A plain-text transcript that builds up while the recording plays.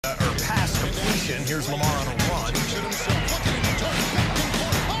possession. Here's Lamar on a run.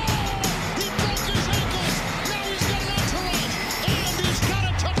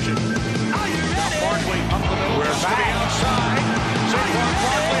 Barkley up the middle. We're back. Inside. Saquon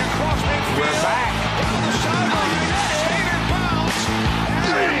Barkley across midfield. We're back. Down the sideline. Standard bounce.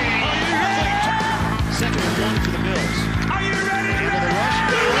 Second and one for the Bills. Are you ready? Into the rush.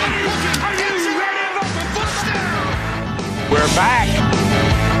 Are you ready for the first down? We're back.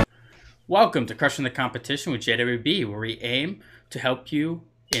 Welcome to Crushing the Competition with JWB, where we aim to help you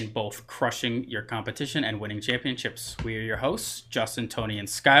in both crushing your competition and winning championships. We are your hosts, Justin, Tony, and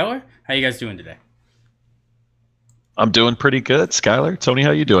Skylar. How you guys doing today? I'm doing pretty good, Skylar. Tony,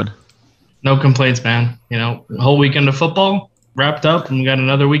 how you doing? No complaints, man. You know, whole weekend of football wrapped up, and we got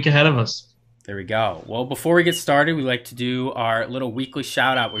another week ahead of us. There we go. Well, before we get started, we like to do our little weekly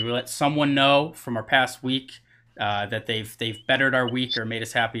shout out where we let someone know from our past week that they've bettered our week or made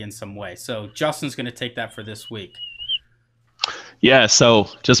us happy in some way. So Justin's going to take that for this week. Yeah, so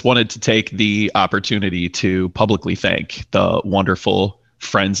just wanted to take the opportunity to publicly thank the wonderful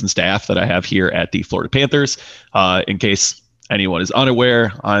friends and staff that I have here at the Florida Panthers. In case anyone is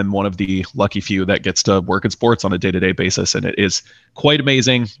unaware, I'm one of the lucky few that gets to work in sports on a day-to-day basis, and it is quite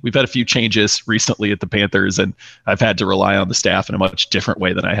amazing. We've had a few changes recently at the Panthers, and I've had to rely on the staff in a much different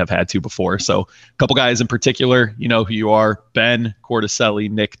way than I have had to before. So a couple guys in particular, you know who you are: Ben Corticelli,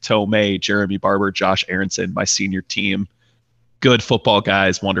 Nick Tomei, Jeremy Barber, Josh Aronson, my senior team. Good football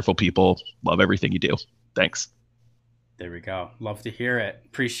guys, wonderful people. Love everything you do. Thanks. There we go. Love to hear it.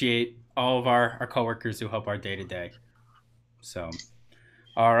 Appreciate all of our coworkers who help our day-to-day. So,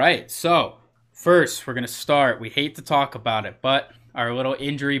 all right. So, first, we're going to start. We hate to talk about it, but our little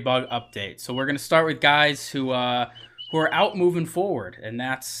injury bug update. So, we're going to start with guys who are out moving forward, and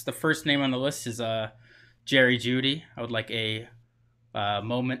that's the first name on the list is Jerry Jeudy. I would like a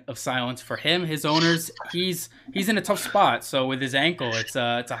moment of silence for him. His owners, he's in a tough spot. So with his ankle, it's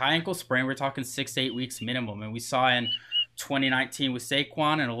a high ankle sprain. We're talking 6 to 8 weeks minimum. And we saw in 2019 with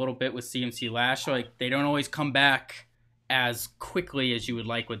Saquon and a little bit with CMC last year, like they don't always come back as quickly as you would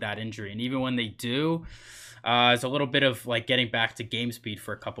like with that injury. And even when they do, it's a little bit of like getting back to game speed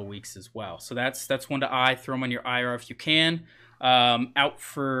for a couple weeks as well. So that's one to throw him on your IR if you can. Out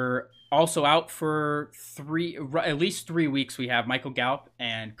for at least 3 weeks, we have Michael Gallup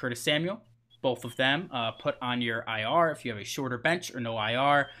and Curtis Samuel. Both of them put on your IR. If you have a shorter bench or no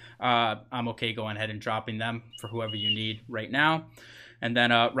IR, I'm okay going ahead and dropping them for whoever you need right now. And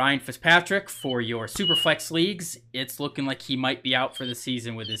then Ryan Fitzpatrick for your Superflex leagues. It's looking like he might be out for the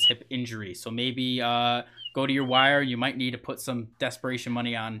season with his hip injury. So maybe go to your wire. You might need to put some desperation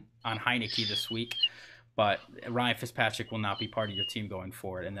money on Heineke this week. But Ryan Fitzpatrick will not be part of your team going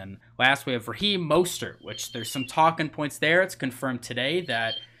forward. And then last, we have Raheem Mostert, which there's some talking points there. It's confirmed today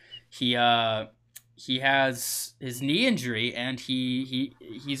that he has his knee injury and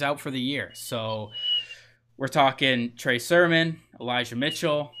he's out for the year. So we're talking Trey Sermon, Elijah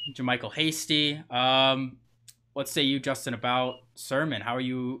Mitchell, Jermichael Hasty. What say you, Justin, about Sermon? How are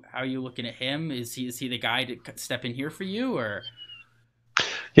you looking at him? Is he the guy to step in here for you, or?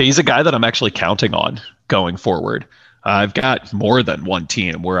 Yeah, he's a guy that I'm actually counting on going forward. I've got more than one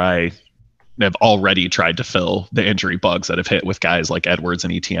team where I have already tried to fill the injury bugs that have hit with guys like Edwards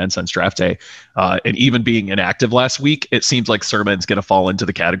and ETN since draft day. And even being inactive last week, it seems like Sermon's going to fall into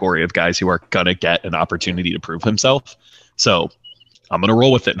the category of guys who are going to get an opportunity to prove himself. So I'm going to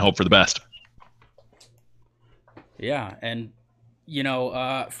roll with it and hope for the best. Yeah, and,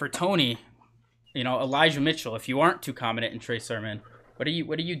 for Tony, Elijah Mitchell, if you aren't too confident in Trey Sermon, what are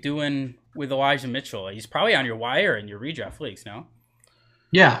you doing with Elijah Mitchell? He's probably on your wire in your redraft leagues, no?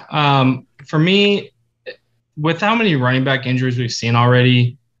 Yeah. For me, with how many running back injuries we've seen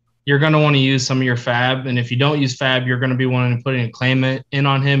already, you're going to want to use some of your fab. And if you don't use fab, you're going to be wanting to put in a claim in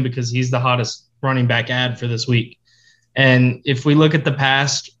on him because he's the hottest running back ad for this week. And if we look at the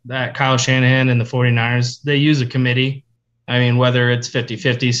past, that Kyle Shanahan and the 49ers, they use a committee. I mean, whether it's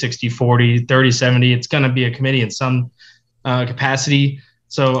 50-50, 60-40, 30-70, it's going to be a committee in some capacity.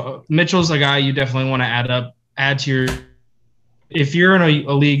 So Mitchell's a guy you definitely want to add to your. If you're in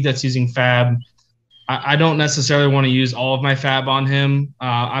a league that's using fab, I don't necessarily want to use all of my fab on him.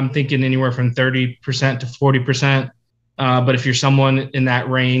 I'm thinking anywhere from 30% to 40%. But if you're someone in that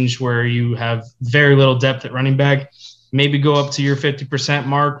range where you have very little depth at running back, maybe go up to your 50%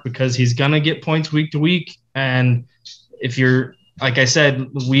 mark because he's going to get points week to week. And if you're, like I said,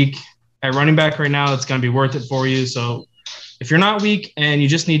 weak at running back right now, it's going to be worth it for you. So if you're not weak and you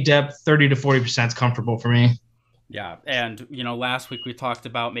just need depth, 30 to 40% is comfortable for me. Yeah, and last week we talked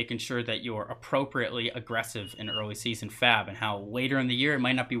about making sure that you're appropriately aggressive in early season fab, and how later in the year it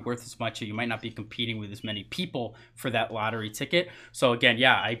might not be worth as much, or you might not be competing with as many people for that lottery ticket. So again,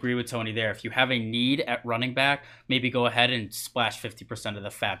 yeah, I agree with Tony there. If you have a need at running back, maybe go ahead and splash 50% of the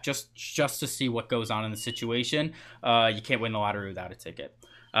fab just to see what goes on in the situation. You can't win the lottery without a ticket.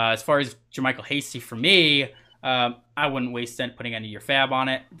 As far as JaMycal Hasty, for me, I wouldn't waste putting any of your fab on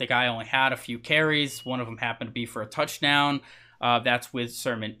it. The guy only had a few carries. One of them happened to be for a touchdown. That's with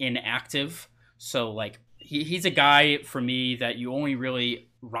Sermon inactive. So, he's a guy for me that you only really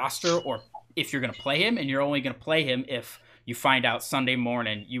roster, or if you're going to play him, and you're only going to play him if you find out Sunday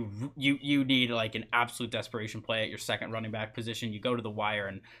morning you need an absolute desperation play at your second running back position. You go to the wire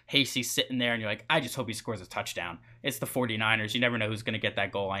and Hasty's sitting there and you're like, I just hope he scores a touchdown. It's the 49ers. You never know who's going to get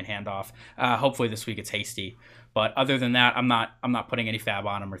that goal line handoff. Hopefully this week it's Hasty. But other than that, I'm not putting any fab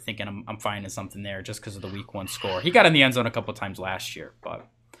on him or thinking I'm finding something there just because of the week 1 score. He got in the end zone a couple times last year. But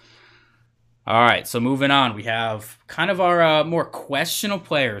all right, so moving on, we have kind of our more questionable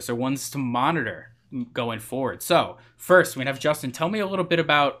players, or ones to monitor going forward. So first, we have Justin. Tell me a little bit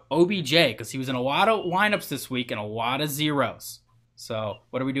about OBJ, because he was in a lot of lineups this week and a lot of zeros. So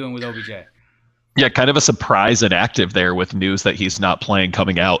what are we doing with OBJ? Yeah, kind of a surprise inactive there, with news that he's not playing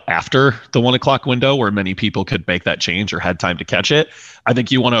coming out after the 1 o'clock window, where many people could make that change or had time to catch it. I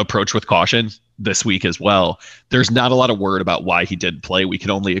think you want to approach with caution this week as well. There's not a lot of word about why he didn't play. We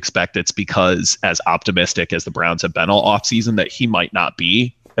can only expect it's because, as optimistic as the Browns have been all offseason, that he might not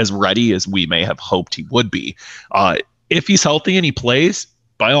be as ready as we may have hoped he would be. If he's healthy and he plays,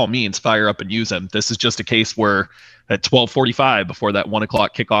 by all means, fire up and use him. This is just a case where at 12:45, before that 1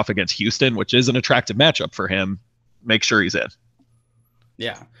 o'clock kickoff against Houston, which is an attractive matchup for him, make sure he's in.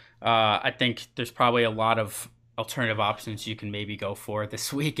 Yeah. I think there's probably a lot of alternative options you can maybe go for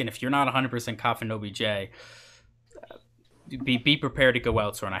this week. And if you're not 100% confident OBJ, be prepared to go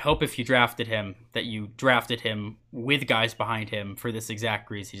elsewhere. And I hope if you drafted him, that you drafted him with guys behind him for this exact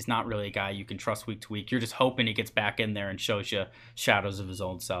reason. He's not really a guy you can trust week to week. You're just hoping he gets back in there and shows you shadows of his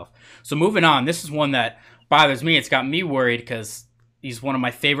own self. So moving on, this is one that bothers me. It's got me worried because he's one of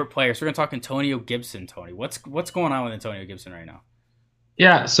my favorite players. We're going to talk Antonio Gibson. Tony, what's going on with Antonio Gibson right now?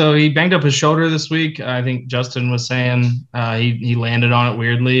 Yeah, so he banged up his shoulder this week. I think Justin was saying he landed on it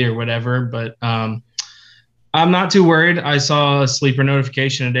weirdly or whatever, but I'm not too worried. I saw a sleeper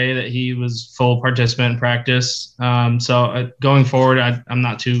notification today that he was full participant in practice. So going forward, I'm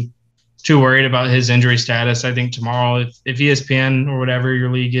not too worried about his injury status. I think tomorrow, if ESPN or whatever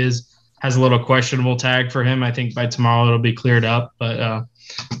your league has a little questionable tag for him, I think by tomorrow it'll be cleared up.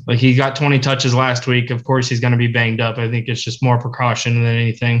 But he got 20 touches last week. Of course, he's going to be banged up. I think it's just more precaution than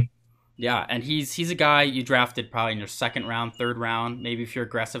anything. Yeah, and he's a guy you drafted probably in your second round, third round, maybe if you're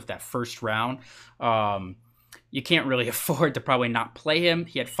aggressive, that first round. You can't really afford to probably not play him.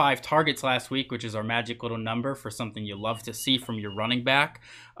 He had 5 targets last week, which is our magic little number for something you love to see from your running back.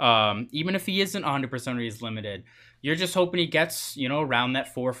 Even if he isn't 100% or he's limited, you're just hoping he gets, around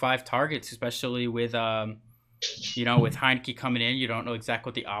that 4 or 5 targets, especially with, with Heineke coming in. You don't know exactly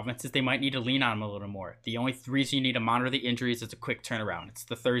what the offense is. They might need to lean on him a little more. The only reason you need to monitor the injuries is a quick turnaround. It's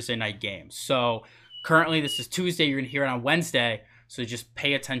the Thursday night game. So currently this is Tuesday. You're going to hear it on Wednesday. So just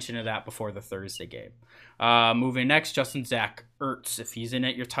pay attention to that before the Thursday game. Moving next, Justin, Zach Ertz. If he's in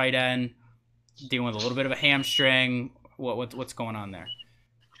at your tight end, dealing with a little bit of a hamstring, what's going on there?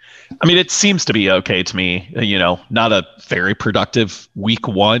 I mean, it seems to be okay to me. Not a very productive week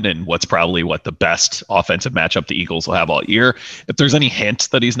 1, and what's probably the best offensive matchup the Eagles will have all year. If there's any hint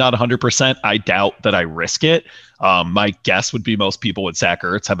that he's not 100%, I doubt that I risk it. My guess would be most people with Zach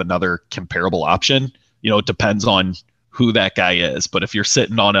Ertz have another comparable option. It depends on who that guy is. But if you're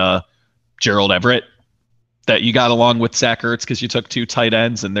sitting on a Gerald Everett that you got along with Zach Ertz because you took 2 tight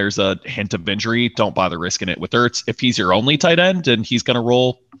ends and there's a hint of injury, don't bother risking it with Ertz. If he's your only tight end and he's going to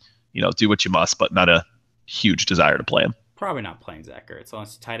roll, do what you must, but not a huge desire to play him. Probably not playing Zach Ertz.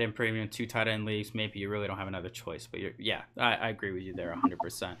 Unless tight end premium, 2 tight end leagues, maybe you really don't have another choice. But I agree with you there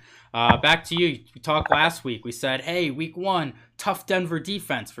 100%. Back to you. We talked last week. We said, hey, week 1, tough Denver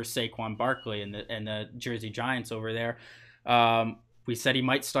defense for Saquon Barkley and the Jersey Giants over there. We said he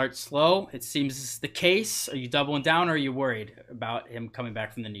might start slow. It seems this is the case. Are you doubling down, or are you worried about him coming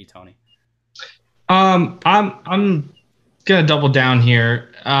back from the knee, Tony? I'm gonna double down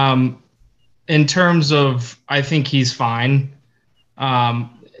here. In terms of, I think he's fine.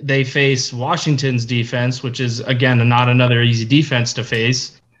 They face Washington's defense, which is, again, not another easy defense to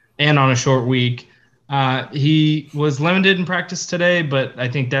face, and on a short week. He was limited in practice today, but I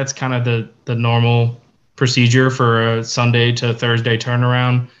think that's kind of the normal procedure for a Sunday to Thursday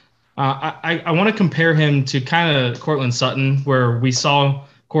turnaround. I want to compare him to kind of Cortland Sutton, where we saw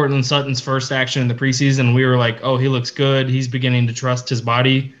Cortland Sutton's first action in the preseason. We were like, oh, he looks good. He's beginning to trust his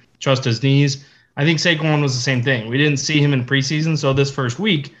body, trust his knees. I think Saquon was the same thing. We didn't see him in preseason, so this first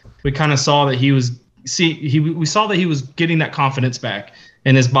week we kind of saw that we saw that he was getting that confidence back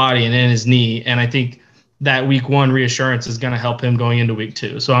in his body and in his knee, and I think that week one reassurance is going to help him going into week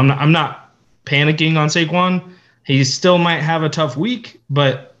two. So I'm not panicking on Saquon. He still might have a tough week,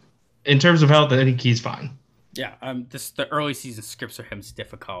 but in terms of health, I think he's fine. Yeah, the early season scripts for him is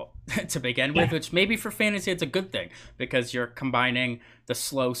difficult to begin with, which maybe for fantasy it's a good thing because you're combining the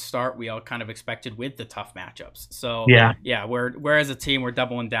slow start we all kind of expected with the tough matchups. So we're as a team, we're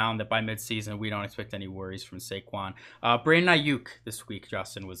doubling down that by midseason we don't expect any worries from Saquon. Brandon Ayuk this week,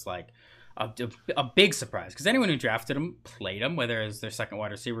 Justin, was like a big surprise because anyone who drafted him played him, whether it's their second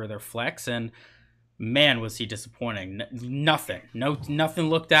wide receiver or their flex, and man, was he disappointing. Nothing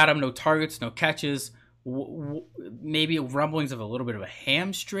looked at him, no targets, no catches. Maybe rumblings of a little bit of a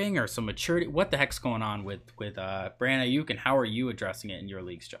hamstring or some maturity. What the heck's going on with Brandon Ayuk, and how are you addressing it in your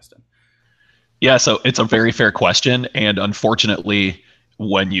leagues, Justin? Yeah, so it's a very fair question, and unfortunately,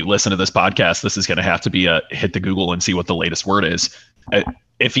 when you listen to this podcast, this is going to have to be a hit the Google and see what the latest word is.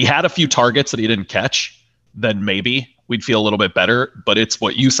 If he had a few targets that he didn't catch, then maybe we'd feel a little bit better. But it's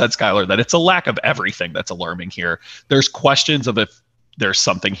what you said, Skylar, that it's a lack of everything that's alarming here. There's questions of if there's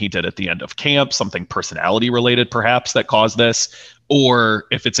something he did at the end of camp, something personality related perhaps that caused this, or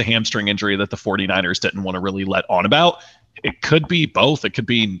if it's a hamstring injury that the 49ers didn't want to really let on about. It could be both. It could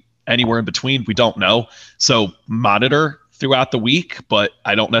be anywhere in between. We don't know. So monitor throughout the week, but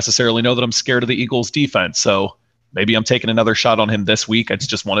I don't necessarily know that I'm scared of the Eagles defense. So maybe I'm taking another shot on him this week. It's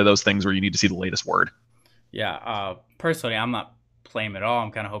just one of those things where you need to see the latest word. Yeah. Personally, I'm not playing him at all.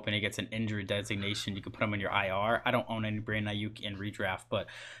 I'm kind of hoping he gets an injury designation. You can put him in your IR. I don't own any Brandon Ayuk in redraft, but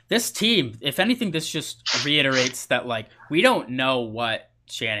this team, if anything, this just reiterates that like we don't know what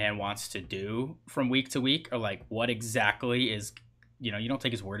Shanahan wants to do from week to week, or like what exactly is, you don't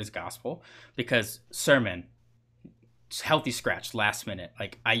take his word as gospel, because Sermon, healthy scratch last minute,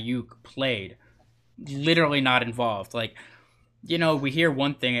 like Ayuk played, literally not involved. Like, we hear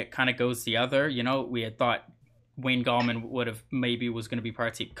one thing, it kind of goes the other. We had thought Wayne Gallman was going to be part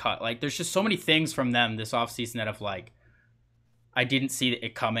of the team cut. Like, there's just so many things from them this offseason that have like, I didn't see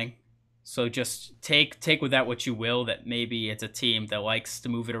it coming. So just take with that what you will, that maybe it's a team that likes to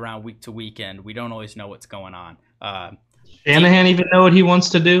move it around week to week, and we don't always know what's going on. Shanahan even know what he wants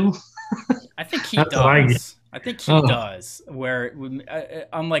to do? I think he does. I think he does. Where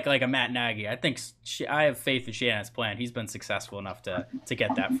unlike like a Matt Nagy, I think I have faith in Shanahan's plan. He's been successful enough to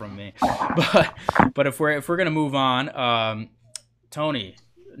get that from me. But if we're gonna move on, Tony,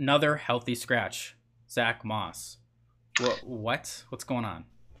 another healthy scratch, Zach Moss. What's going on?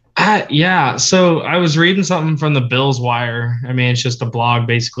 Yeah, so I was reading something from the Bills Wire. I mean, it's just a blog,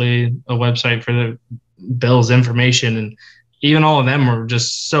 basically a website for the Bills information, and even all of them were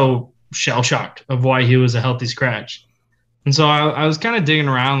just so shell-shocked of why he was a healthy scratch. And so I was kind of digging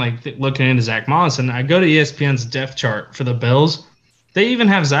around, like looking into Zach Moss, and I go to ESPN's depth chart for the Bills. They even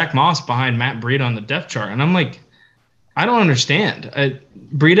have Zach Moss behind Matt Breida on the depth chart, and I'm like, I don't understand.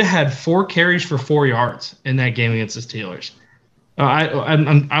 Breida had 4 carries for 4 yards in that game against the Steelers.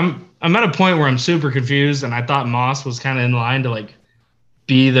 I'm at a point where I'm super confused, and I thought Moss was kind of in line to like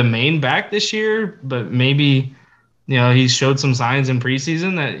be the main back this year, but maybe he showed some signs in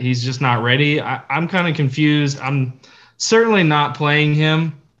preseason that he's just not ready. I'm kind of confused. I'm certainly not playing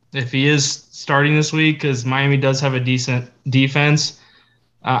him if he is starting this week because Miami does have a decent defense.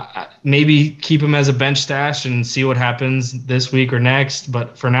 Maybe keep him as a bench stash and see what happens this week or next.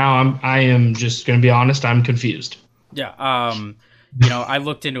 But for now, I am just going to be honest. I'm confused. Yeah. I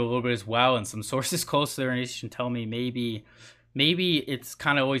looked into a little bit as well, and some sources close to the organization tell me maybe it's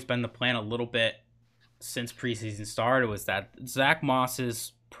kind of always been the plan a little bit since preseason started, was that Zach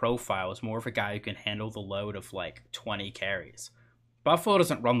Moss's profile is more of a guy who can handle the load of like 20 carries. Buffalo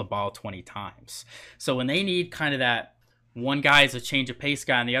doesn't run the ball 20 times. So when they need kind of that one guy is a change of pace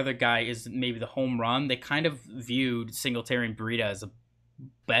guy and the other guy is maybe the home run, they kind of viewed Singletary and Breida as a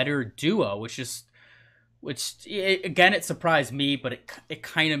better duo, which again, it surprised me, but it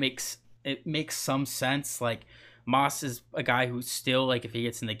kind of makes some sense. Like, Moss is a guy who still, like, if he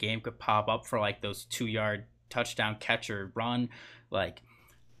gets in the game, could pop up for like those 2-yard touchdown catch or run. Like,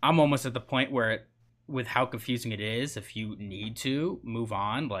 I'm almost at the point where with how confusing it is, if you need to move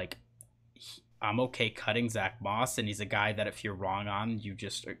on, like, I'm okay cutting Zach Moss, and he's a guy that if you're wrong on, you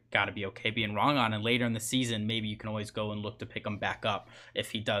just got to be okay being wrong on. And later in the season, maybe you can always go and look to pick him back up if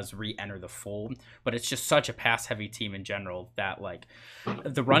he does re-enter the fold. But it's just such a pass-heavy team in general that, like,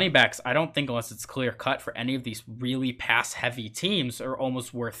 the running backs, I don't think unless it's clear cut for any of these really pass-heavy teams are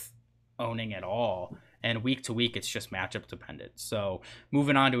almost worth owning at all. And week to week, it's just matchup dependent. So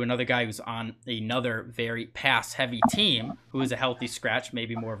moving on to another guy who's on another very pass-heavy team, who is a healthy scratch,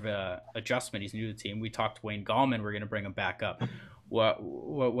 maybe more of a adjustment. He's new to the team. We talked to Wayne Gallman. We're going to bring him back up. What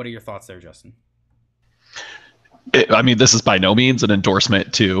are your thoughts there, Justin? I mean, this is by no means an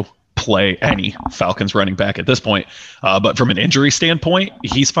endorsement to play any Falcons running back at this point. But from an injury standpoint,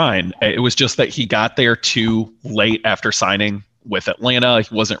 he's fine. It was just that he got there too late after signing with Atlanta.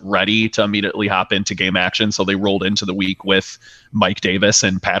 He wasn't ready to immediately hop into game action, so they rolled into the week with Mike Davis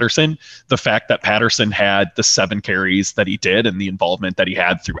and Patterson. The fact that Patterson had the 7 carries that he did and the involvement that he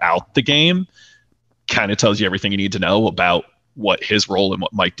had throughout the game kind of tells you everything you need to know about what his role and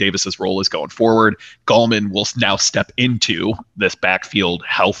what Mike Davis's role is going forward. Gallman will now step into this backfield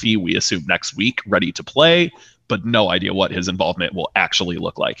healthy, we assume next week, ready to play, but no idea what his involvement will actually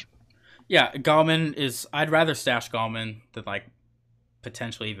look like. Yeah, Gallman is. I'd rather stash Gallman than like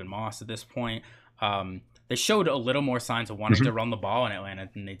potentially even Moss at this point. They showed a little more signs of wanting to run the ball in Atlanta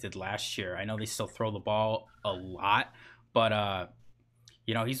than they did last year. I know they still throw the ball a lot, but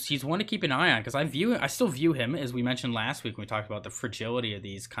you know, he's one to keep an eye on because I still view him, as we mentioned last week when we talked about the fragility of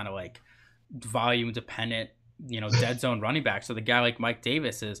these kind of like volume dependent, you know, dead zone running back. So the guy like Mike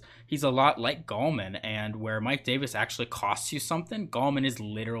Davis he's a lot like Gallman, and where Mike Davis actually costs you something, Gallman is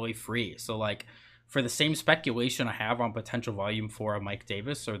literally free. So like for the same speculation I have on potential volume for a Mike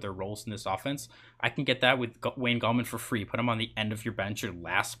Davis or their roles in this offense, I can get that with Wayne Gallman for free. Put him on the end of your bench, your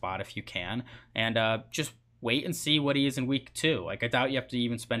last spot if you can, and just wait and see what he is in week 2. Like I doubt you have to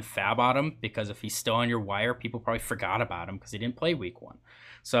even spend fab on him because if he's still on your wire, people probably forgot about him because he didn't play week 1.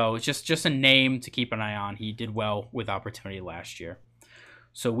 So it's just a name to keep an eye on. He did well with opportunity last year.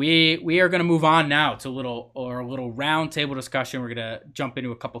 So we are going to move on now to a little round table discussion. We're going to jump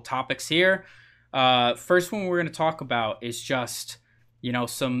into a couple topics here. First one we're going to talk about is just, you know,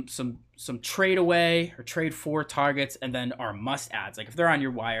 some trade away or trade for targets, and then our must adds. Like if they're on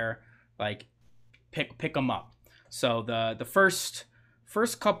your wire, like pick them up. So the first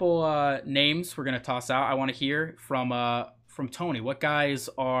couple names we're going to toss out, I want to hear from Tony. What guys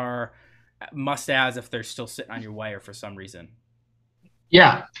are must-adds if they're still sitting on your wire for some reason?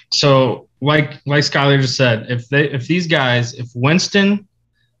 Yeah. So like Skyler just said, if Winston,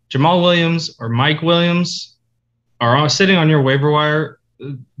 Jamal Williams, or Mike Williams are sitting on your waiver wire,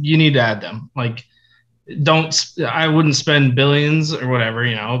 you need to add them. Like, I wouldn't spend billions or whatever,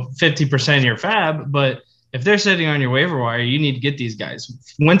 50% of your fab, but if they're sitting on your waiver wire, you need to get these guys.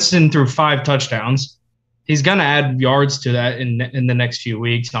 Winston threw 5 touchdowns. He's going to add yards to that in the next few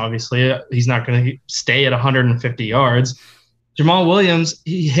weeks. Obviously, he's not going to stay at 150 yards. Jamal Williams,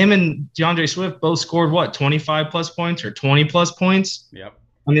 him and DeAndre Swift both scored 25+ points or 20+ points. Yep.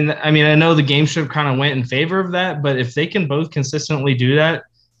 I mean, I know the game script kind of went in favor of that, but if they can both consistently do that,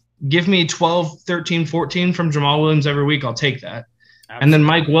 give me 12, 13, 14 from Jamal Williams every week. I'll take that. Absolutely. And then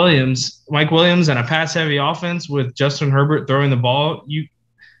Mike Williams and a pass-heavy offense with Justin Herbert throwing the ball.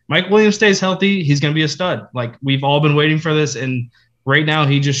 Mike Williams stays healthy, he's going to be a stud. Like, we've all been waiting for this, and right now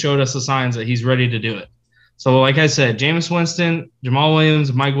he just showed us the signs that he's ready to do it. So, like I said, Jameis Winston, Jamal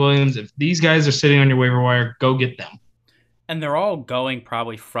Williams, Mike Williams, if these guys are sitting on your waiver wire, go get them. And they're all going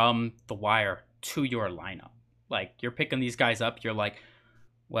probably from the wire to your lineup. Like, you're picking these guys up, you're like,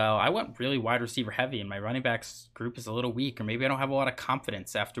 well, I went really wide receiver heavy and my running backs group is a little weak, or maybe I don't have a lot of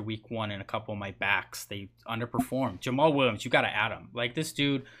confidence after week 1 in a couple of my backs. They underperformed. Jamal Williams, you got to add him. Like, this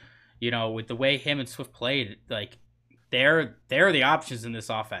dude, with the way him and Swift played, like, they're the options in this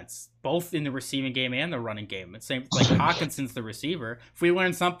offense, both in the receiving game and the running game. It's same like Hawkinson's the receiver. If we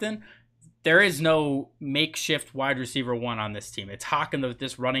learn something, there is no makeshift wide receiver 1 on this team. It's Hawkins,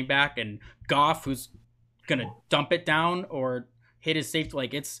 this running back, and Goff, who's gonna dump it down or hit his safety.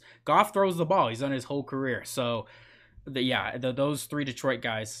 Like, it's Goff throws the ball. He's done his whole career. So, those 3 Detroit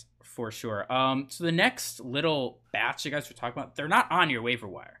guys for sure. So the next little batch you guys were talking about, they're not on your waiver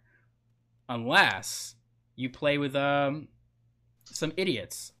wire unless you play with some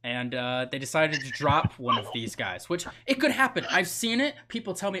idiots and they decided to drop one of these guys, which it could happen. I've seen it.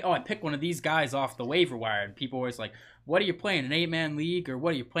 People tell me, I picked one of these guys off the waiver wire, and people always like, what are you playing, an 8-man league, or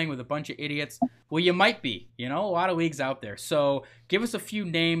what are you playing with a bunch of idiots? Well, you might be, a lot of leagues out there. So give us a few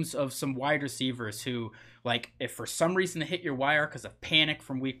names of some wide receivers who, like, if for some reason they hit your wire because of panic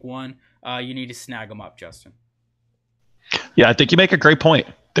from week 1, you need to snag them up, Justin. Yeah, I think you make a great point.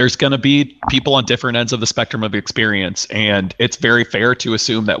 there's going to be people on different ends of the spectrum of experience. And it's very fair to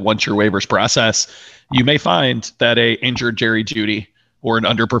assume that once your waivers process, you may find that a injured Jerry Jeudy or an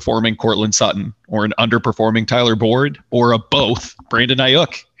underperforming Cortland Sutton or an underperforming Tyler Boyd or a both Brandon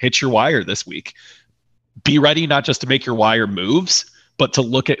Ayuk hits your wire this week. Be ready not just to make your wire moves, but to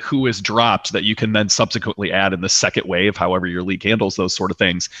look at who is dropped that you can then subsequently add in the second wave, however your league handles those sort of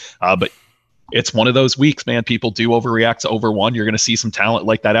things. But it's one of those weeks, man. People do overreact to over one. You're going to see some talent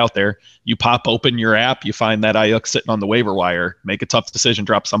like that out there. You pop open your app, you find that Ayuk sitting on the waiver wire, make a tough decision,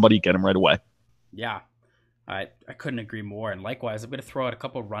 drop somebody, get him right away. Yeah, I couldn't agree more. And likewise, I'm going to throw out a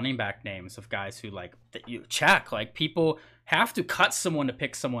couple running back names of guys who like that you check. Like people have to cut someone to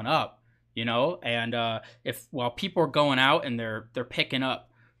pick someone up. You know, and if while people are going out and they're picking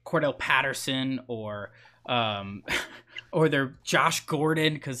up Cordell Patterson or they're Josh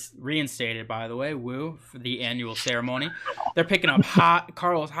Gordon, because reinstated, by the way, woo, for the annual ceremony, they're picking up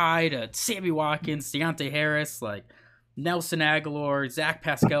Carlos Hyde, Sammy Watkins, Deontay Harris, like Nelson Aguilar, Zach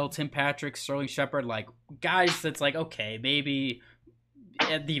Pascal, Tim Patrick, Sterling Shepard, like guys that's like, okay, maybe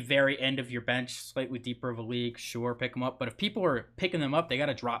at the very end of your bench, slightly deeper of a league, sure, pick them up. But if people are picking them up, they got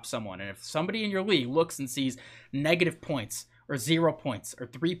to drop someone. And if somebody in your league looks and sees negative points or 0 points or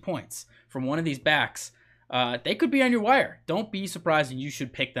 3 points from one of these backs, they could be on your wire. Don't be surprised, and you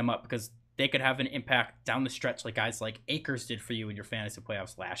should pick them up because they could have an impact down the stretch like guys like Akers did for you in your fantasy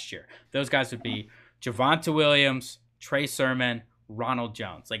playoffs last year. Those guys would be Javonte Williams, Trey Sermon, Ronald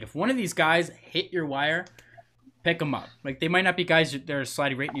Jones. Like if one of these guys hit your wire, pick them up. Like they might not be guys that are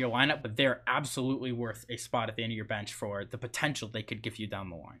sliding right in your lineup, but they're absolutely worth a spot at the end of your bench for the potential they could give you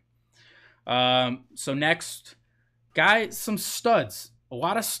down the line. So next, guys, some studs. A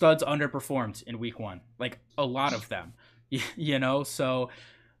lot of studs underperformed in week one. Like a lot of them, you know. So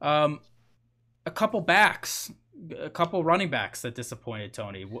a couple backs, a couple running backs that disappointed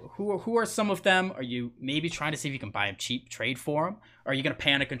Tony. Who are some of them? Are you maybe trying to see if you can buy them cheap, trade for them? Are you going to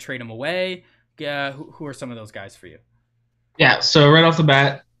panic and trade them away? Who are some of those guys for you? Yeah, so right off the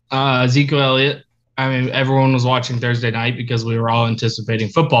bat, Ezekiel Elliott. I mean, everyone was watching Thursday night because we were all anticipating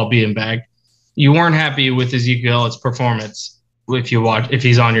football being back. You weren't happy with Ezekiel Elliott's performance if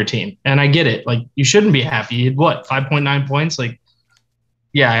he's on your team. And I get it. Like, you shouldn't be happy. He had, 5.9 points? Like,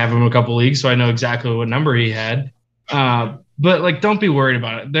 yeah, I have him in a couple leagues, so I know exactly what number he had. But, like, don't be worried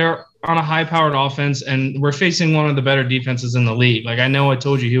about it. They're on a high-powered offense, and we're facing one of the better defenses in the league. Like, I know I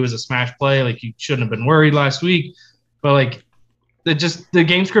told you he was a smash play. Like, you shouldn't have been worried last week. But, like, the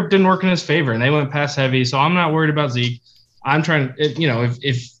game script didn't work in his favor, and they went pass heavy. So I'm not worried about Zeke. I'm trying –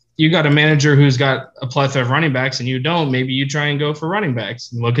 if you got a manager who's got a plethora of running backs and you don't, maybe you try and go for running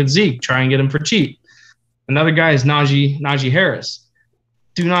backs. And look at Zeke. Try and get him for cheap. Another guy is Najee Harris.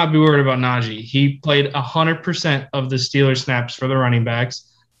 Do not be worried about Najee. He played 100% of the Steelers snaps for the running backs.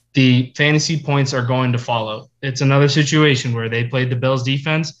 The fantasy points are going to follow. It's another situation where they played the Bills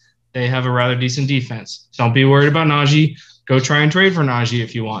defense. They have a rather decent defense. Don't be worried about Najee. Go try and trade for Najee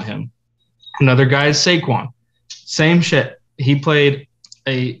if you want him. Another guy is Saquon. Same shit. He played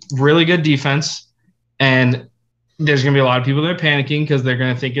a really good defense, and there's going to be a lot of people that are panicking because they're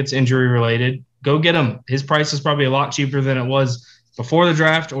going to think it's injury related. Go get him. His price is probably a lot cheaper than it was before the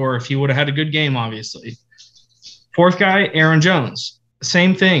draft, or if he would have had a good game, obviously. Fourth guy, Aaron Jones.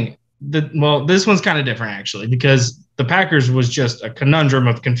 Same thing. This one's kind of different, actually, because the Packers was just a conundrum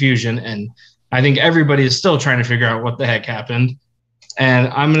of confusion, and I think everybody is still trying to figure out what the heck happened. And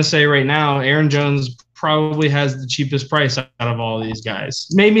I'm going to say right now, Aaron Jones probably has the cheapest price out of all these guys.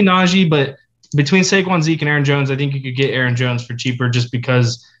 Maybe Najee, but between Saquon, Zeke, and Aaron Jones, I think you could get Aaron Jones for cheaper just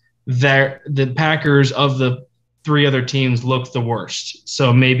because the Packers of the three other teams look the worst.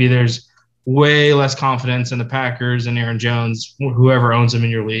 So maybe there's way less confidence in the Packers and Aaron Jones, whoever owns them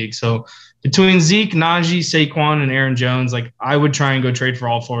in your league. So between Zeke, Najee, Saquon, and Aaron Jones, like I would try and go trade for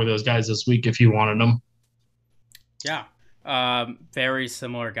all four of those guys this week if you wanted them. Yeah. Very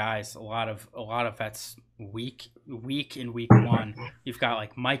similar guys. A lot of that's weak in week one. You've got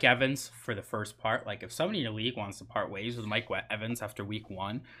like Mike Evans for the first part. Like if somebody in your league wants to part ways with Mike Evans after week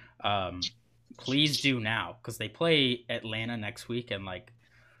one, please do now, because they play Atlanta next week, and like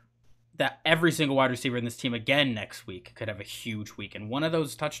that every single wide receiver in this team again next week could have a huge week, and one of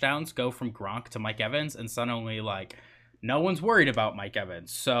those touchdowns go from Gronk to Mike Evans, and suddenly like no one's worried about Mike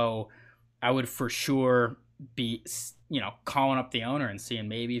Evans. So I would for sure be calling up the owner and seeing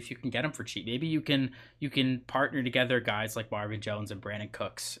maybe if you can get him for cheap. Maybe you can partner together guys like Marvin Jones and Brandon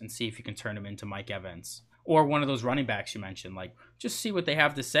Cooks and see if you can turn him into Mike Evans or one of those running backs you mentioned. Like just see what they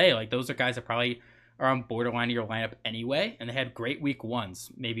have to say. Like those are guys that probably are on borderline of your lineup anyway, and they had great week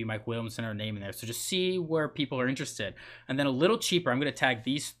ones. Maybe Mike Williamson or name in there. So just see where people are interested. And then a little cheaper, I'm going to tag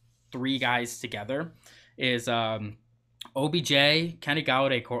these 3 guys together, is OBJ, Kenny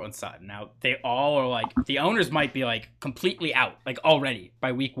Golladay, Cortland Sutton. Now, they all are like, the owners might be like completely out, like already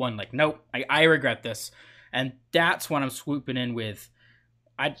by week 1. Like, nope, I regret this. And that's when I'm swooping in with,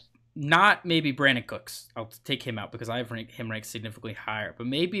 not maybe Brandon Cooks. I'll take him out because I have him ranked significantly higher. But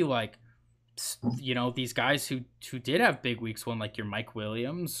maybe like, these guys who did have big weeks 1, like your Mike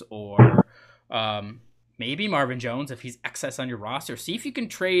Williams or maybe Marvin Jones if he's excess on your roster. See if you can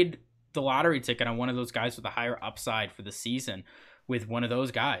trade the lottery ticket on one of those guys with a higher upside for the season with one of those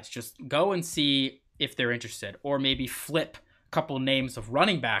guys. Just go and see if they're interested, or maybe flip a couple of names of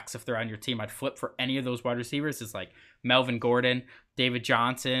running backs if they're on your team. I'd flip for any of those wide receivers. It's like Melvin Gordon, David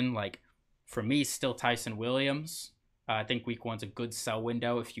Johnson, like for me, still Tyson Williams. I think week 1's a good sell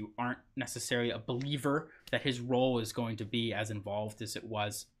window if you aren't necessarily a believer that his role is going to be as involved as it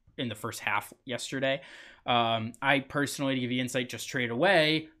was in the first half yesterday. I personally, to give you insight, just trade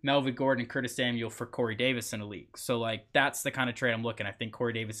away Melvin Gordon and Curtis Samuel for Corey Davis in a league. So like that's the kind of trade I'm looking. I think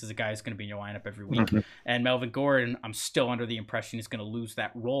Corey Davis is a guy who's going to be in your lineup every week. Mm-hmm. And Melvin Gordon, I'm still under the impression he's going to lose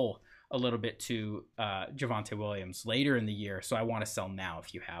that role a little bit to Javonte Williams later in the year. So I want to sell now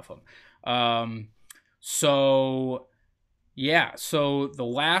if you have him. So the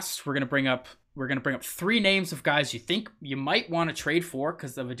last we're going to bring up 3 names of guys you think you might want to trade for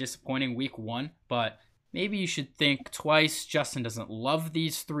because of a disappointing week 1, but maybe you should think twice. Justin doesn't love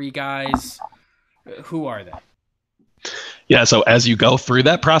these 3 guys. Who are they? Yeah, so as you go through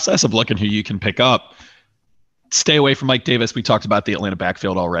that process of looking who you can pick up, stay away from Mike Davis. We talked about the Atlanta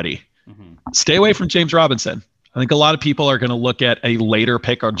backfield already. Mm-hmm. Stay away from James Robinson. I think a lot of people are going to look at a later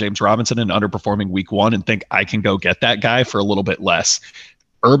pick on James Robinson in underperforming week 1 and think I can go get that guy for a little bit less.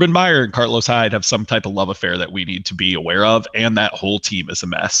 Urban Meyer and Carlos Hyde have some type of love affair that we need to be aware of, and that whole team is a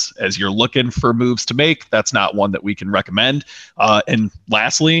mess. As you're looking for moves to make, that's not one that we can recommend. And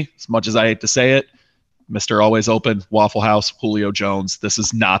lastly, as much as I hate to say it, Mr. Always Open, Waffle House, Julio Jones, this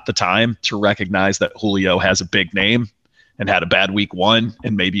is not the time to recognize that Julio has a big name and had a bad week 1,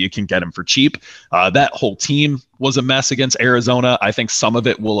 and maybe you can get him for cheap. That whole team was a mess against Arizona. I think some of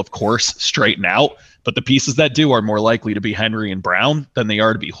it will, of course, straighten out, but the pieces that do are more likely to be Henry and Brown than they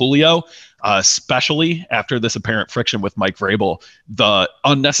are to be Julio, especially after this apparent friction with Mike Vrabel. The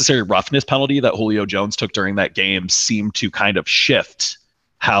unnecessary roughness penalty that Julio Jones took during that game seemed to kind of shift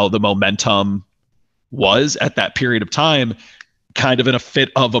how the momentum was at that period of time. Kind of in a fit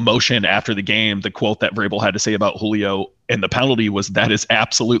of emotion after the game, the quote that Vrabel had to say about Julio and the penalty was, "That is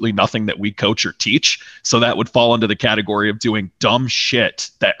absolutely nothing that we coach or teach." So that would fall into the category of doing dumb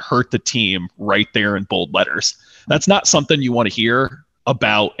shit that hurt the team right there in bold letters. That's not something you want to hear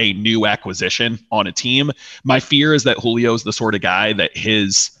about a new acquisition on a team. My fear is that Julio is the sort of guy that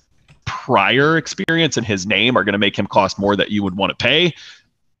his prior experience and his name are going to make him cost more that you would want to pay.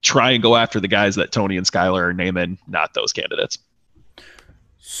 Try and go after the guys that Tony and Skylar are naming, not those candidates.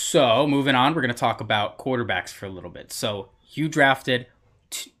 So moving on, we're going to talk about quarterbacks for a little bit. So you drafted,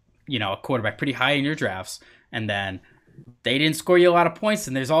 a quarterback pretty high in your drafts, and then they didn't score you a lot of points.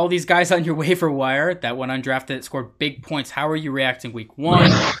 And there's all these guys on your waiver wire that went undrafted that scored big points. How are you reacting week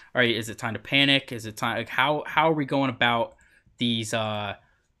 1? Is it time to panic? Is it time? Like how are we going about these?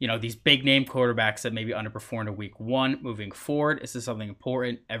 These big name quarterbacks that maybe underperformed in week 1 moving forward? Is this something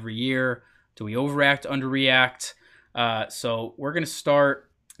important every year? Do we overreact, underreact? So we're going to start.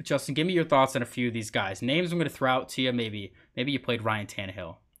 Justin, give me your thoughts on a few of these guys. Names I'm going to throw out to you. Maybe you played Ryan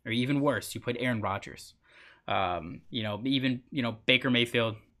Tannehill, or even worse, you played Aaron Rodgers. Baker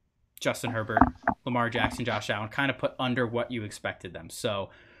Mayfield, Justin Herbert, Lamar Jackson, Josh Allen, kind of put under what you expected them.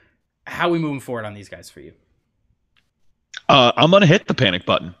 So how are we moving forward on these guys for you? I'm going to hit the panic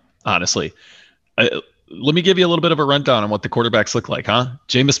button, honestly. Let me give you a little bit of a rundown on what the quarterbacks look like, huh?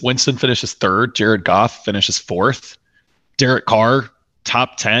 Jameis Winston finishes 3rd. Jared Goff finishes 4th. Derek Carr,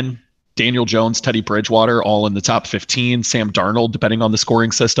 top 10. Daniel Jones, Teddy Bridgewater, all in the top 15. Sam Darnold, depending on the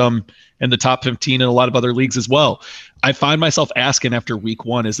scoring system, in the top 15 in a lot of other leagues as well. I find myself asking after week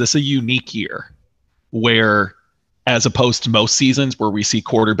 1, is this a unique year where, as opposed to most seasons where we see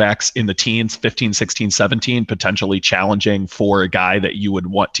quarterbacks in the teens, 15, 16, 17, potentially challenging for a guy that you would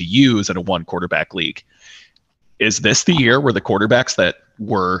want to use in a 1-quarterback league? Is this the year where the quarterbacks that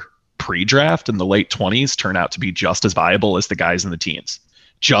were pre-draft in the late 20s turn out to be just as viable as the guys in the teens?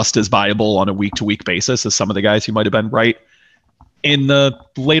 Just as viable on a week-to-week basis as some of the guys who might have been right in the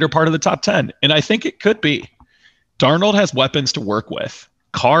later part of the top 10? And I think it could be. Darnold has weapons to work with.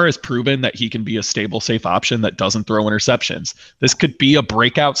 Carr has proven that he can be a stable, safe option that doesn't throw interceptions. This could be a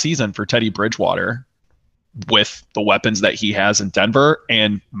breakout season for Teddy Bridgewater. with the weapons that he has in Denver.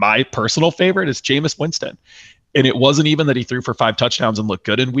 And my personal favorite is Jameis Winston. And it wasn't even that he threw for 5 touchdowns and looked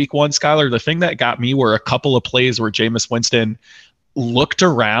good in week 1, Skylar. The thing that got me were a couple of plays where Jameis Winston looked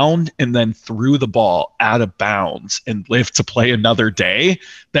around and then threw the ball out of bounds and lived to play another day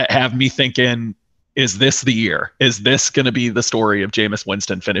that have me thinking, is this the year? Is this going to be the story of Jameis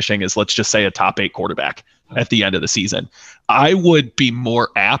Winston finishing as, let's just say, a top 8 quarterback at the end of the season? I would be more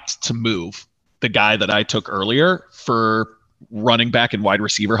apt to move the guy that I took earlier for running back and wide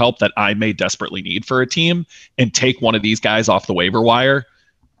receiver help that I may desperately need for a team and take one of these guys off the waiver wire,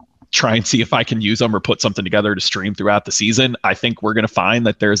 try and see if I can use them or put something together to stream throughout the season. I think we're going to find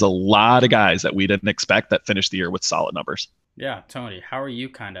that there's a lot of guys that we didn't expect that finished the year with solid numbers. Yeah, Tony, how are you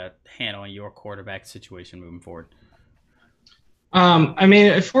kind of handling your quarterback situation moving forward? I mean,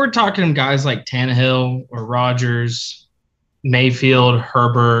 if we're talking guys like Tannehill or Rodgers, Mayfield,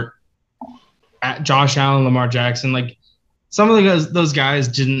 Herbert, Josh Allen, Lamar Jackson, like some of those guys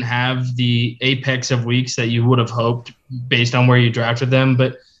didn't have the apex of weeks that you would have hoped based on where you drafted them.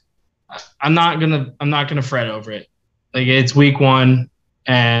 But I'm not gonna fret over it. Like, it's week 1,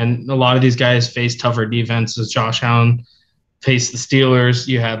 and a lot of these guys face tougher defenses. Josh Allen faced the Steelers.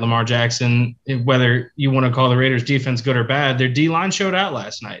 You had Lamar Jackson. Whether you want to call the Raiders defense good or bad, their D-line showed out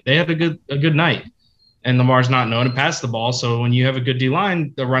last night. They had a good night. And Lamar's not known to pass the ball. So when you have a good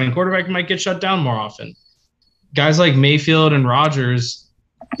D-line, the running quarterback might get shut down more often. Guys like Mayfield and Rodgers,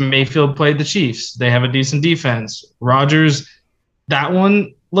 Mayfield played the Chiefs. They have a decent defense. Rodgers, that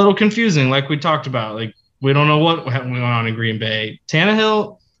one, little confusing, like we talked about. Like, we don't know what went on in Green Bay.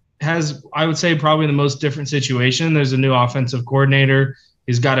 Tannehill has, I would say, probably the most different situation. There's a new offensive coordinator.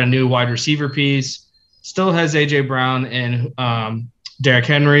 He's got a new wide receiver piece. Still has A.J. Brown and Derrick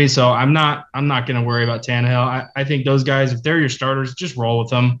Henry, so I'm not going to worry about Tannehill. I think those guys, if they're your starters, just roll with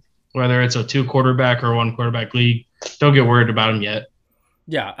them, whether it's a 2 quarterback or 1 quarterback league. Don't get worried about them yet.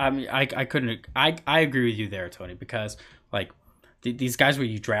 Yeah, I mean, I agree with you there, Tony, because like these guys where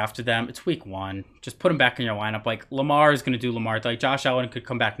you drafted them, it's week 1. Just put them back in your lineup. Like, Lamar is going to do Lamar. Like, Josh Allen could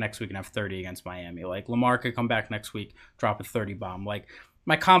come back next week and have 30 against Miami. Like, Lamar could come back next week, drop a 30 bomb. Like,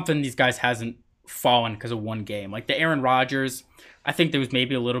 my confidence in these guys hasn't fallen because of 1 game. Like, the Aaron Rodgers, I think there was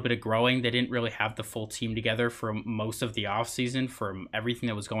maybe a little bit of growing. They didn't really have the full team together for most of the offseason from everything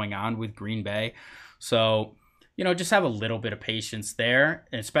that was going on with Green Bay. So, just have a little bit of patience there.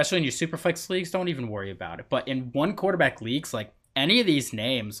 And especially in your Superflex leagues, don't even worry about it. But in 1 quarterback leagues, like any of these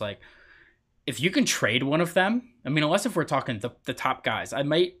names, like if you can trade one of them, I mean, unless if we're talking the top guys, I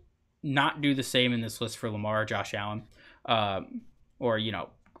might not do the same in this list for Lamar or Josh Allen, or,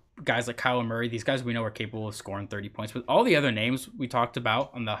 guys like Kyler Murray. These guys we know are capable of scoring 30 points. But all the other names we talked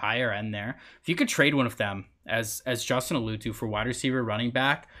about on the higher end there, if you could trade one of them, as Justin alluded to, for wide receiver, running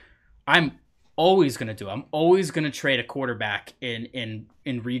back, I'm always going to do. I'm always going to trade a quarterback in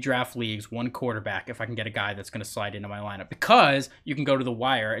redraft leagues, 1 quarterback, if I can get a guy that's going to slide into my lineup, because you can go to the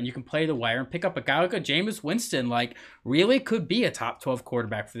wire and you can play the wire and pick up a guy like a Jameis Winston, like really could be a top 12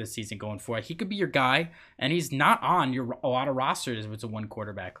 quarterback for this season going forward. He could be your guy, and he's not on a lot of rosters if it's a 1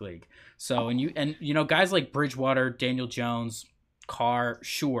 quarterback league. So, and guys like Bridgewater, Daniel Jones, Carr,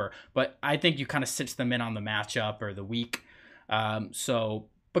 sure, but I think you kind of cinch them in on the matchup or the week.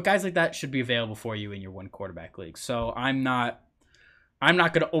 But guys like that should be available for you in your 1 quarterback league. So I'm not going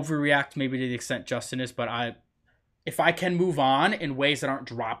to overreact maybe to the extent Justin is, but if I can move on in ways that aren't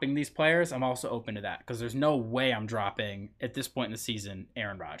dropping these players, I'm also open to that, because there's no way I'm dropping at this point in the season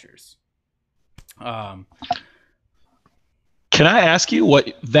Aaron Rodgers. Can I ask you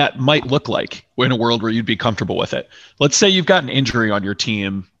what that might look like in a world where you'd be comfortable with it? Let's say you've got an injury on your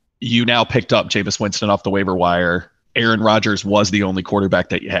team. You now picked up Jameis Winston off the waiver wire. Aaron Rodgers was the only quarterback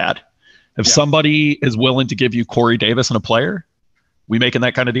that you had. If somebody is willing to give you Corey Davis and a player, we making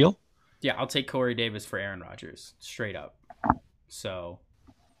that kind of deal? Yeah, I'll take Corey Davis for Aaron Rodgers, straight up. So,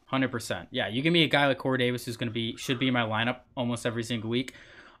 100%. Yeah, you give me a guy like Corey Davis who's should be in my lineup almost every single week.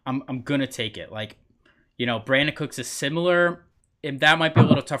 I'm gonna take it. Like, Brandon Cooks is similar. And that might be a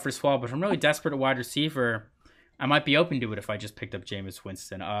little tougher to swallow, but if I'm really desperate at wide receiver, I might be open to it if I just picked up Jameis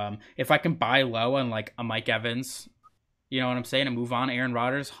Winston. If I can buy low on like a Mike Evans, you know what I'm saying, and move on Aaron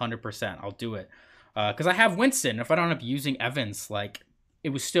Rodgers, 100%, I'll do it. Because I have Winston. If I don't end up using Evans, like, it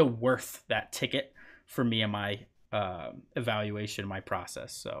was still worth that ticket for me in my evaluation, my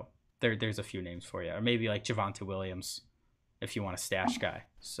process. So there's a few names for you, or maybe like Javonte Williams if you want a stash guy.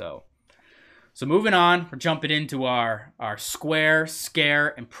 So moving on, we're jumping into our square,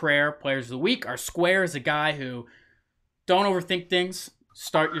 scare, and prayer players of the week. Our square is a guy who don't overthink things.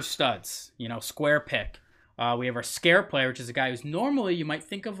 Start your studs. Square pick. We have our scare player, which is a guy who's normally, you might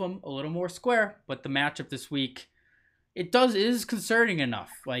think of him a little more square, but the matchup this week, it is concerning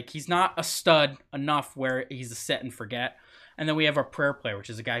enough. Like, he's not a stud enough where he's a set and forget. And then we have our prayer player, which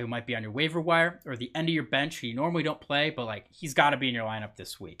is a guy who might be on your waiver wire or the end of your bench who you normally don't play, but like he's got to be in your lineup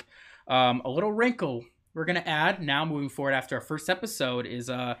this week. A little wrinkle we're going to add now moving forward after our first episode is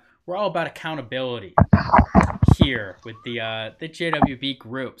we're all about accountability here with the JWB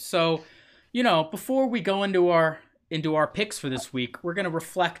group. So, before we go into our picks for this week, we're going to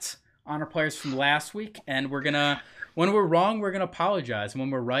reflect on our players from last week, and when we're wrong, we're gonna apologize, and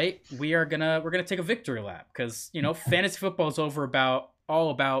when we're right, we're gonna take a victory lap, because fantasy football is all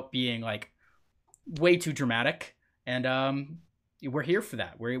about being like way too dramatic, and we're here for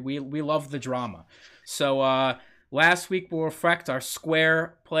that. We love the drama. So last week we'll reflect. Our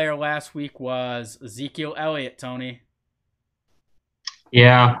square player last week was Ezekiel Elliott. Tony.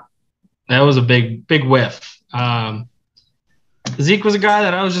 Yeah, that was a big whiff. Zeke was a guy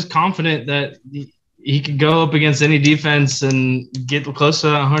that I was just confident that he could go up against any defense and get close to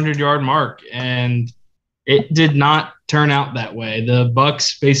the 100-yard mark, and it did not turn out that way. The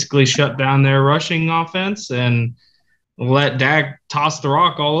Bucs basically shut down their rushing offense and let Dak toss the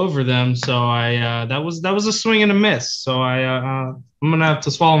rock all over them. So that was a swing and a miss. So I'm gonna have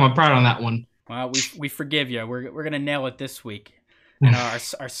to swallow my pride on that one. Well, we forgive you. We're gonna nail it this week. And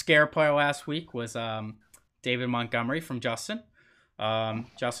our scare player last week was David Montgomery from Justin.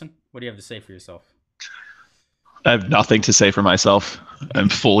 Justin, what do you have to say for yourself? I have nothing to say for myself. I'm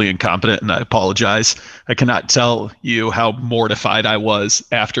fully incompetent, and I apologize. I cannot tell you how mortified I was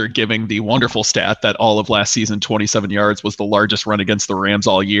after giving the wonderful stat that all of last season, 27 yards was the largest run against the Rams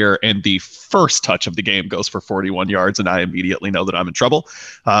all year, and the first touch of the game goes for 41 yards, and I immediately know that I'm in trouble.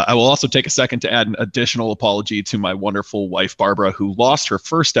 I will also take a second to add an additional apology to my wonderful wife, Barbara, who lost her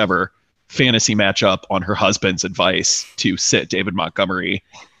first ever fantasy matchup on her husband's advice to sit David Montgomery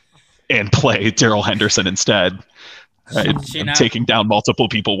and play Darrell Henderson instead. I'm taking down multiple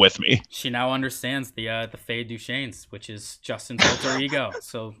people with me. She now understands the Faye Duchesne's, which is Justin's alter ego.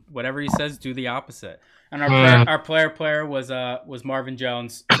 So whatever he says, do the opposite. And our player was Marvin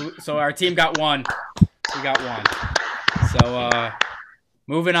Jones. So our team got one. We got one. So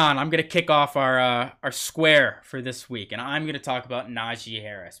moving on, I'm gonna kick off our square for this week, and I'm gonna talk about Najee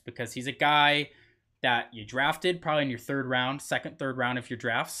Harris, because he's a guy that you drafted probably in your third round of your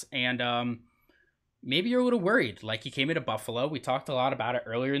drafts, and maybe you're a little worried. Like, he came into Buffalo. We talked a lot about it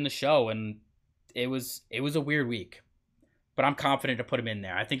earlier in the show, and it was a weird week. But I'm confident to put him in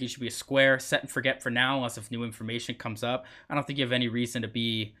there. I think he should be a square, set and forget for now, unless if new information comes up. I don't think you have any reason to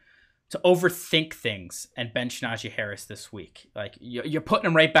overthink things and bench Najee Harris this week. Like, you're putting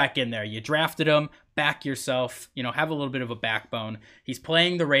him right back in there. You drafted him, back yourself, have a little bit of a backbone. He's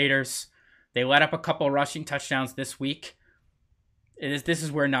playing the Raiders. They let up a couple rushing touchdowns this week. This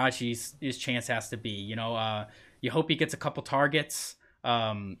is where Najee's his chance has to be. You hope he gets a couple targets.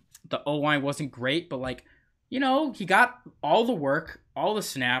 The O-line wasn't great, but he got all the work, all the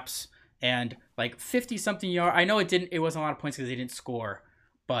snaps, and 50-something yards. I know it wasn't a lot of points because he didn't score,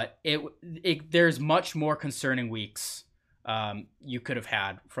 but there's much more concerning weeks you could have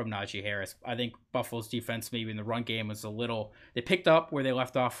had from Najee Harris. I think Buffalo's defense, maybe in the run game, was they picked up where they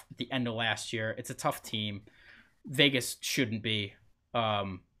left off at the end of last year. It's a tough team. Vegas shouldn't be.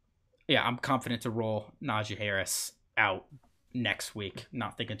 I'm confident to roll Najee Harris out next week.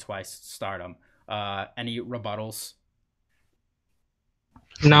 Not thinking twice. Start him. Any rebuttals?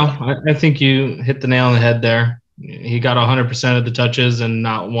 No, I think you hit the nail on the head there. He got 100% of the touches, and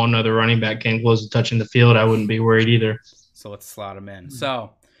not one other running back came close to touching the field. I wouldn't be worried either. So let's slot him in.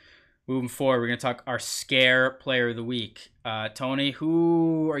 So moving forward, we're going to talk our scare player of the week. Tony,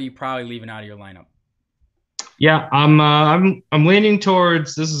 who are you probably leaving out of your lineup? Yeah, I'm leaning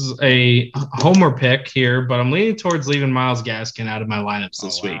towards, this is a homer pick here, but I'm leaning towards leaving Myles Gaskin out of my lineups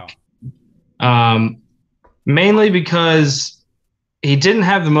this week. Mainly because he didn't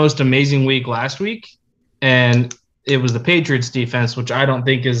have the most amazing week last week, and it was the Patriots defense, which I don't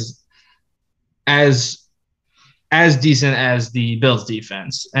think is as decent as the Bills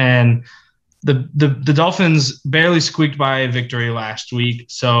defense. And the Dolphins barely squeaked by a victory last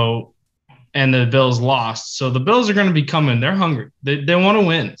week, and the Bills lost. So the Bills are going to be coming. They're hungry. They want to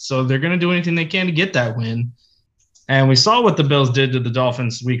win. So they're going to do anything they can to get that win. And we saw what the Bills did to the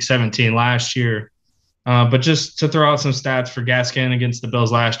Dolphins week 17 last year. But just to throw out some stats for Gaskin against the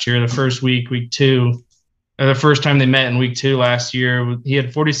Bills last year, the first week 2, the first time they met in week 2 last year, he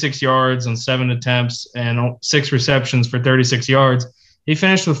had 46 yards on 7 attempts and 6 receptions for 36 yards. He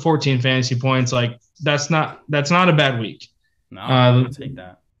finished with 14 fantasy points. That's not a bad week. No, I'll take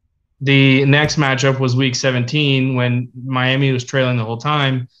that. the next matchup was week 17 when Miami was trailing the whole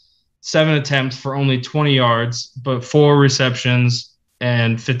time. 7 attempts for only 20 yards, but 4 receptions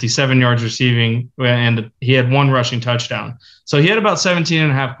and 57 yards receiving, and he had 1 rushing touchdown. So he had about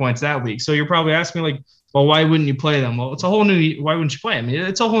 17.5 points that week. So you're probably asking me, like, well, why wouldn't you play them? Well, it's a whole new – why wouldn't you play them?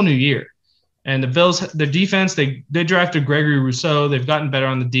 It's a whole new year. And the Bills, their defense, they drafted Gregory Rousseau. They've gotten better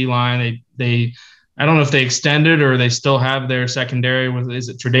on the D-line. They I don't know if they extended or they still have their secondary. Is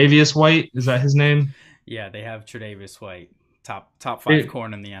it Tre'Davious White? Is that his name? Yeah, they have Tre'Davious White. Top 5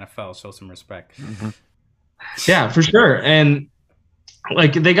 corner in the NFL. Show some respect. Mm-hmm. Yeah, for sure. And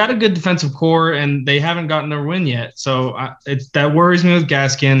like they got a good defensive core, and they haven't gotten their win yet. So that worries me with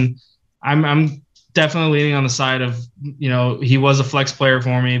Gaskin. I'm definitely leaning on the side of, he was a flex player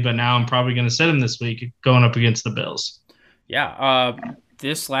for me, but now I'm probably going to sit him this week going up against the Bills. Yeah.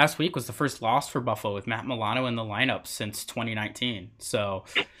 This last week was the first loss for Buffalo with Matt Milano in the lineup since 2019. So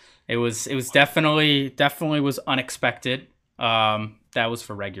it was definitely was unexpected. That was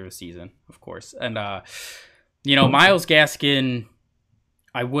for regular season, of course. And, Myles Gaskin,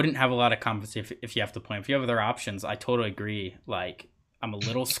 I wouldn't have a lot of confidence if you have to play him. If you have other options, I totally agree. Like, I'm a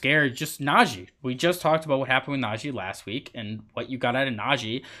little scared. Just Najee. We just talked about what happened with Najee last week and what you got out of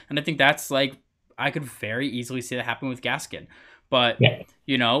Najee. And I think that's like, I could very easily see that happen with Gaskin. But,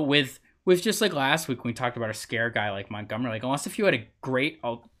 with just like last week, when we talked about a scare guy like Montgomery, like, unless if you had a great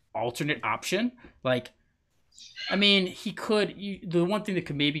alternate option, like, I mean, he could. The one thing that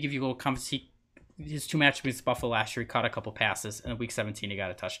could maybe give you a little confidence, his 2 matchups against Buffalo last year, he caught a couple passes, and in week 17 he got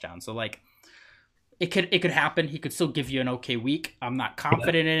a touchdown. So like, it could happen. He could still give you an okay week. I'm not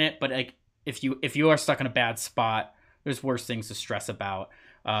confident in it, but like if you are stuck in a bad spot, there's worse things to stress about.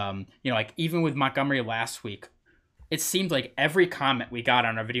 Like even with Montgomery last week, it seemed like every comment we got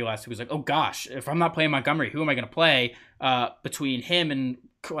on our video last week was like, oh gosh, if I'm not playing Montgomery, who am I going to play? Between him and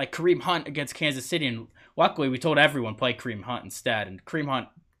like Kareem Hunt against Kansas City, and luckily we told everyone play Kareem Hunt instead, and Kareem Hunt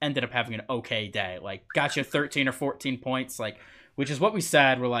ended up having an okay day. Like, got you 13 or 14 points, like, which is what we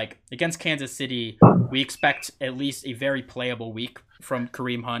said. We're like, against Kansas City, we expect at least a very playable week from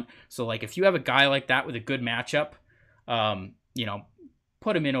Kareem Hunt. So like, if you have a guy like that with a good matchup,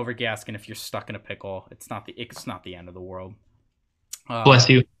 put him in over Gaskin if you're stuck in a pickle. It's not the end of the world. Bless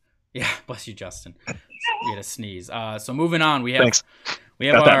you. Yeah, bless you, Justin. You had a sneeze. So moving on, we have Thanks. We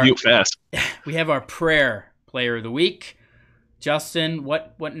have got that mute fast. We have our prayer player of the week. Justin,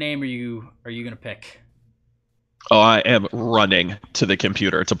 what name are you gonna pick? Oh, I am running to the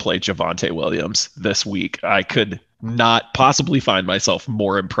computer to play Javonte Williams this week. I could not possibly find myself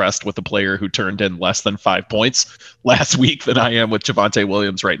more impressed with a player who turned in less than 5 points last week than I am with Javonte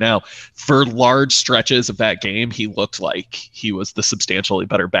Williams right now. For large stretches of that game, he looked like he was the substantially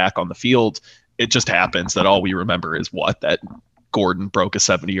better back on the field. It just happens that all we remember is that Gordon broke a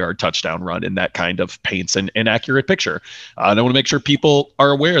 70-yard touchdown run, and that kind of paints an inaccurate picture. And I want to make sure people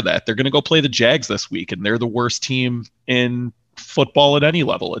are aware that they're going to go play the Jags this week, and they're the worst team in football at any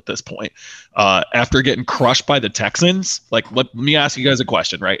level at this point. After getting crushed by the Texans, let me ask you guys a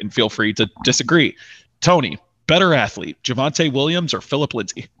question, right? And feel free to disagree. Tony, better athlete, Javonte Williams or Phillip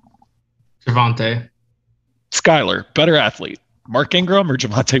Lindsay? Javonte. Skylar, better athlete, Mark Ingram or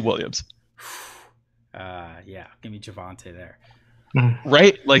Javonte Williams? Yeah, give me Javonte there.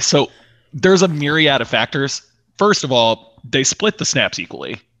 Right? So there's a myriad of factors. First of all, they split the snaps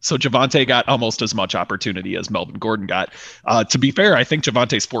equally. So Javonte got almost as much opportunity as Melvin Gordon got. To be fair, I think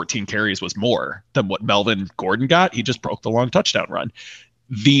Javonte's 14 carries was more than what Melvin Gordon got. He just broke the long touchdown run.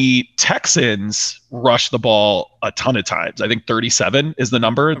 The Texans rushed the ball a ton of times. I think 37 is the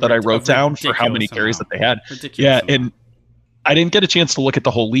number that I wrote down for how many carries that they had. Yeah, and I didn't get a chance to look at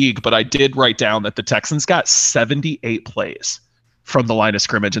the whole league, but I did write down that the Texans got 78 plays from the line of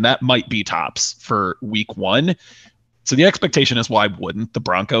scrimmage, and that might be tops for week 1. So the expectation is, why wouldn't the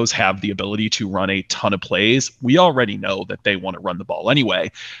Broncos have the ability to run a ton of plays? We already know that they want to run the ball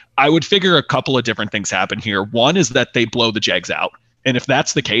anyway. I would figure a couple of different things happen here. One is that they blow the Jags out. And if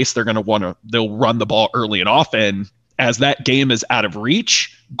that's the case, they'll run the ball early and often. As that game is out of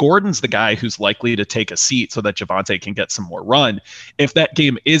reach, Gordon's the guy who's likely to take a seat so that Javonte can get some more run. If that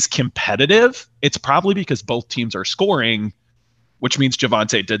game is competitive, it's probably because both teams are scoring, which means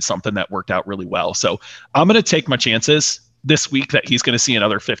Javonte did something that worked out really well. So I'm going to take my chances this week that he's going to see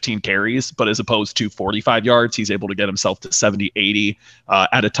another 15 carries, but as opposed to 45 yards, he's able to get himself to 70, 80,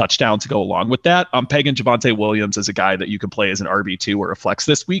 at a touchdown to go along with that. I'm pegging Javonte Williams as a guy that you can play as an RB2 or a flex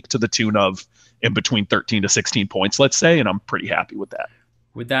this week to the tune of in between 13 to 16 points, let's say, and I'm pretty happy with that.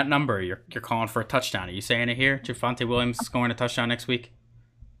 With that number, you're calling for a touchdown. Are you saying it here? Javonte Williams scoring a touchdown next week?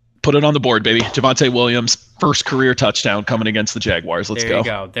 Put it on the board, baby. Javonte Williams, first career touchdown coming against the Jaguars. Let's go. There you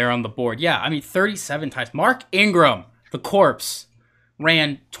go. They're on the board. Yeah, I mean, 37 times. Mark Ingram, the corpse,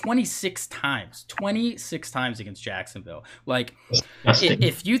 ran 26 times. 26 times against Jacksonville. Like,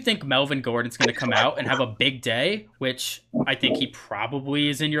 if you think Melvin Gordon's going to come out and have a big day, which I think he probably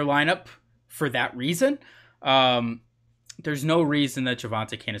is in your lineup for that reason, there's no reason that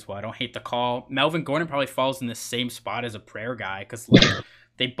Javonte can't as well. I don't hate the call. Melvin Gordon probably falls in the same spot as a prayer guy because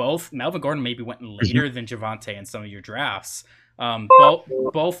Melvin Gordon maybe went later than Javonte in some of your drafts.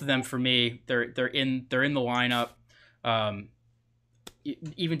 Both of them for me, they're in the lineup.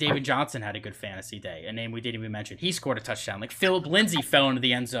 Even David Johnson had a good fantasy day, a name we didn't even mention. He scored a touchdown. Like Philip Lindsay fell into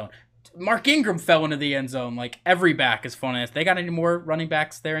the end zone. Mark Ingram fell into the end zone. Like every back is fun. They got any more running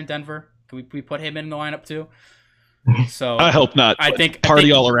backs there in Denver? Can we put him in the lineup too? So I hope not. I think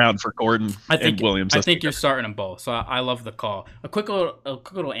all around for Gordon and Williams. I think you're starting them both. So I love the call. A quick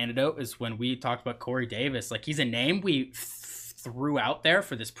little anecdote is when we talked about Corey Davis. Like he's a name we threw out there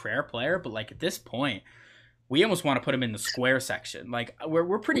for this prayer player, but like at this point, we almost want to put him in the square section. Like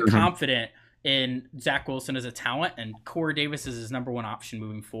we're pretty confident in Zach Wilson as a talent, and Corey Davis is his number one option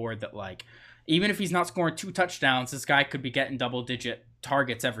moving forward. That like even if he's not scoring 2 touchdowns, this guy could be getting double-digit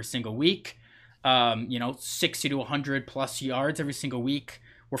targets every single week. 60 to 100 plus yards every single week.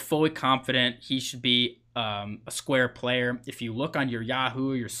 We're fully confident he should be a square player. If you look on your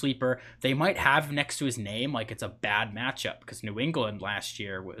Yahoo or your Sleeper, they might have next to his name like it's a bad matchup because New England last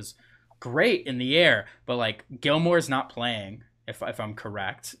year was great in the air, but like Gilmore's not playing, if I'm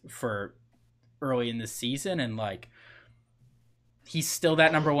correct, for early in the season, and like he's still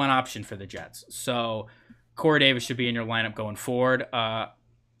that number one option for the Jets. So Corey Davis should be in your lineup going forward.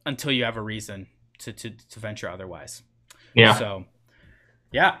 Until you have a reason to venture otherwise. Yeah. So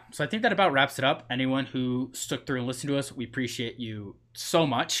I think that about wraps it up. Anyone who stuck through and listened to us, we appreciate you so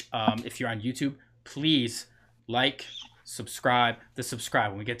much. If you're on YouTube, please subscribe.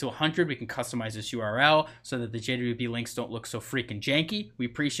 When we get to 100, we can customize this URL so that the JWB links don't look so freaking janky. We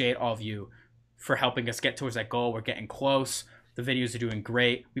appreciate all of you for helping us get towards that goal. We're getting close. The videos are doing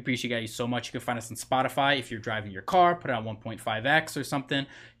great. We appreciate you so much. You can find us on Spotify if you're driving your car. Put it on 1.5x or something.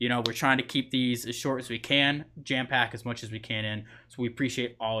 We're trying to keep these as short as we can, jam pack as much as we can in. So we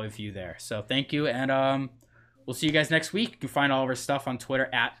appreciate all of you there. So thank you, and we'll see you guys next week. You can find all of our stuff on Twitter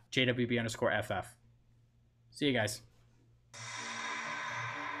at JWB_FF. See you guys.